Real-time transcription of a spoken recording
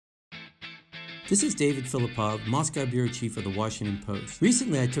This is David Filipov, Moscow bureau chief of the Washington Post.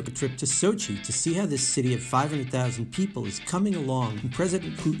 Recently, I took a trip to Sochi to see how this city of 500,000 people is coming along in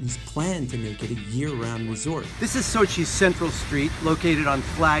President Putin's plan to make it a year-round resort. This is Sochi's central street, located on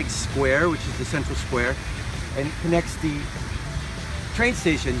Flag Square, which is the central square, and it connects the train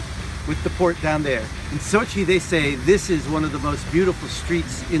station with the port down there. In Sochi, they say this is one of the most beautiful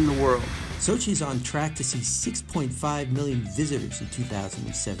streets in the world. Sochi's on track to see 6.5 million visitors in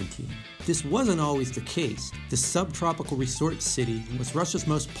 2017. This wasn't always the case. The subtropical resort city was Russia's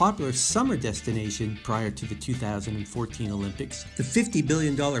most popular summer destination prior to the 2014 Olympics. The $50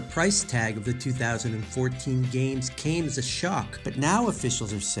 billion price tag of the 2014 Games came as a shock, but now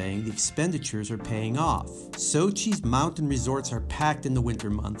officials are saying the expenditures are paying off. Sochi's mountain resorts are packed in the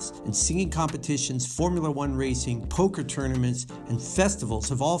winter months, and singing competitions, Formula One racing, poker tournaments, and festivals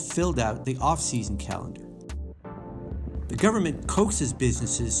have all filled out the off-season calendar. The government coaxes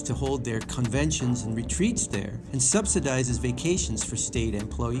businesses to hold their conventions and retreats there and subsidizes vacations for state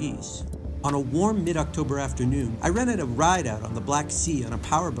employees. On a warm mid-October afternoon, I rented a ride out on the Black Sea on a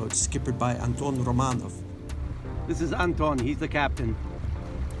powerboat skippered by Anton Romanov. This is Anton, he's the captain.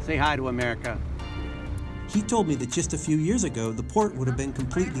 Say hi to America. He told me that just a few years ago, the port would have been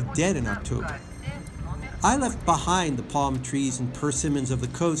completely dead in October. I left behind the palm trees and persimmons of the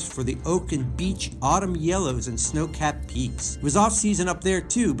coast for the oak and beech autumn yellows and snow-capped peaks. It was off-season up there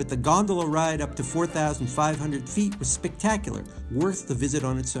too, but the gondola ride up to 4,500 feet was spectacular, worth the visit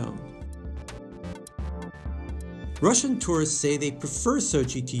on its own. Russian tourists say they prefer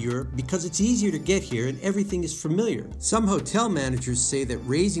Sochi to Europe because it's easier to get here and everything is familiar. Some hotel managers say that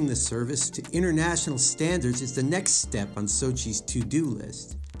raising the service to international standards is the next step on Sochi's to-do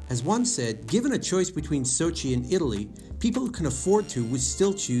list. As one said, given a choice between Sochi and Italy, people who can afford to would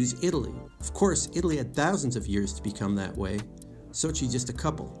still choose Italy. Of course, Italy had thousands of years to become that way. Sochi just a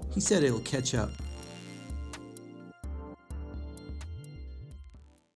couple. He said it'll catch up.